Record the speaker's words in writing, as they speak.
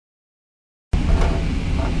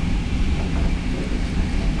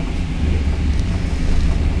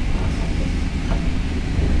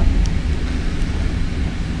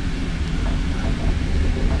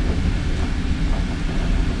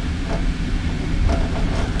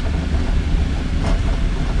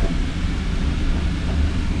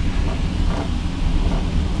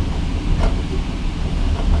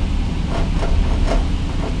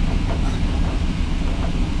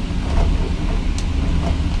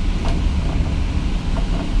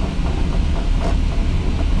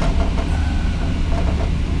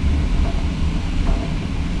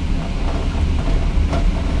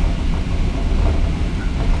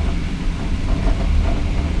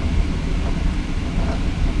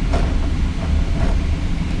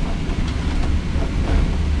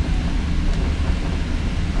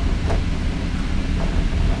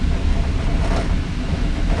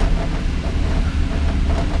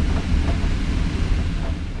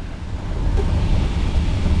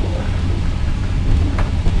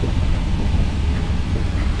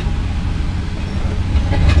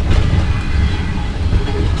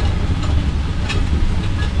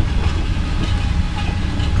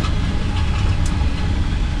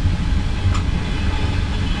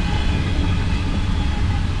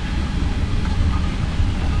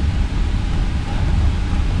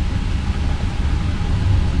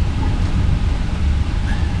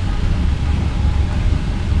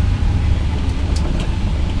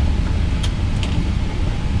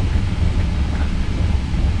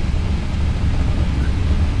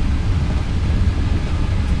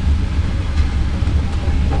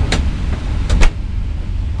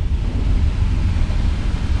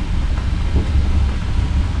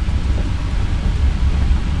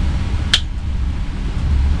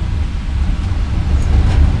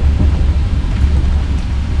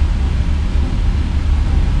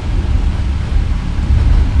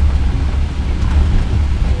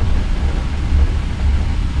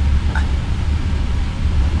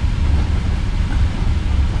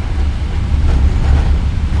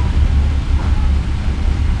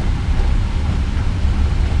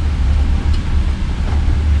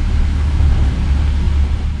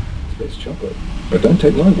chocolate. But don't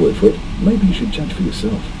take my word for it, maybe you should judge for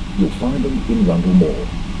yourself. You'll find them in Rundle Mall.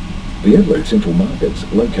 The Adelaide Central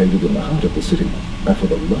Markets, located in the heart of the city, offer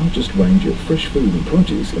the largest range of fresh food and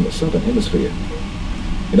produce in the Southern Hemisphere.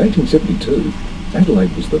 In 1872,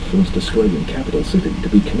 Adelaide was the first Australian capital city to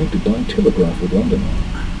be connected by telegraph with London.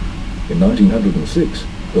 In 1906,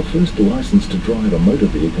 the first licence to drive a motor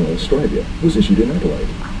vehicle in Australia was issued in Adelaide.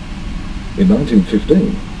 In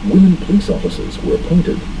 1915, women police officers were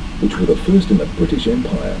appointed, which were the first in the British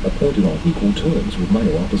Empire appointed on equal terms with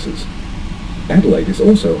male officers. Adelaide is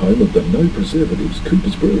also home of the No Preservatives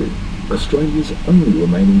Cooper's Brewery, Australia's only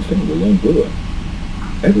remaining family-owned brewer.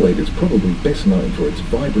 Adelaide is probably best known for its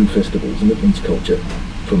vibrant festivals and events culture.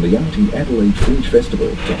 From the arty Adelaide Fringe Festival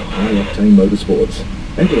to high-octane motorsports,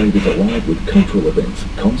 Adelaide is alive with cultural events,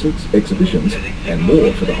 concerts, exhibitions, and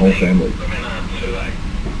more for the whole family.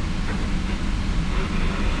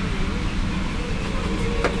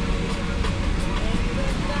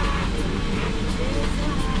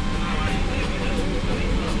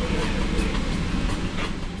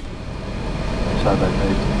 So they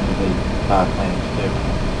moved into the parklands too.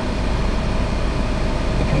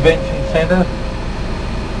 The convention centre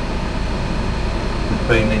has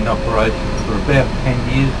been in operation for about 10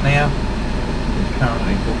 years now. It's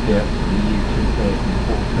currently booked out for the year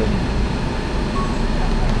 2014.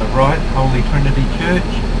 On the right, Holy Trinity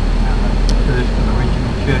Church, the first and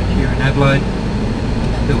original church here in Adelaide,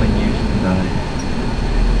 is still in use today.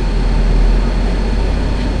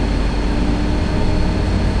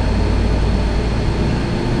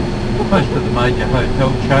 Most of the major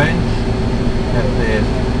hotel chains have their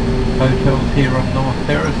hotels here on North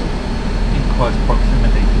Terrace in close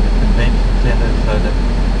proximity to the convention centre, so that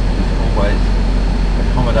there's always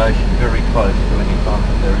accommodation very close to any time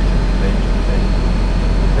that there is a convention being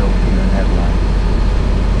held here in Adelaide.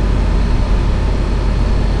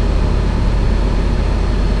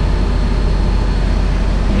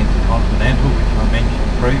 The Intercontinental, which I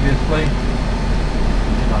mentioned previously,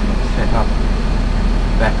 this one was set up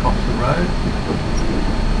back off the road,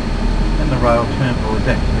 and the rail terminal is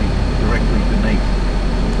actually directly beneath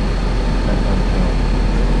that hotel.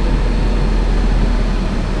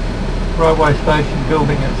 Railway station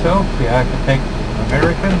building itself, the architect is an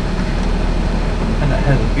American, and it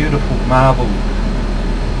has a beautiful marble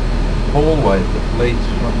hallway that leads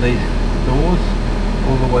from these doors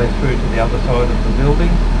all the way through to the other side of the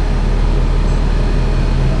building.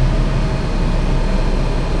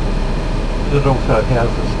 It also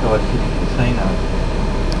houses Sky City Casino.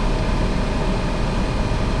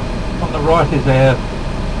 On the right is our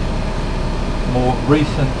more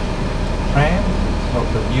recent tram. It's not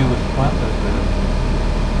the newest one, there's a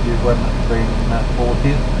new one that's been bought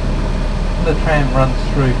in. And the tram runs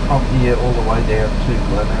through from here all the way down to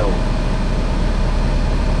Glenelg.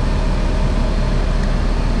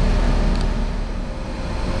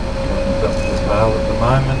 It's up for sale at the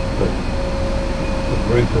moment, but the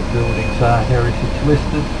group of buildings are heritage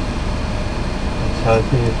listed, and so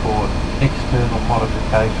therefore external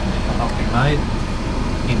modifications cannot be made.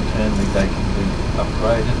 Internally they can be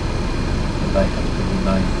upgraded, but they have to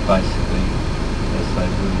remain basically as they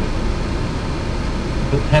were.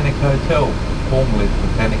 The Botanic Hotel, formerly the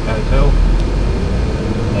Botanic Hotel,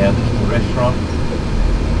 now just a restaurant,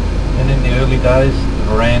 and in the early days the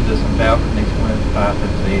verandas and balconies weren't part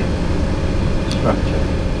of their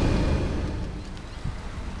structure.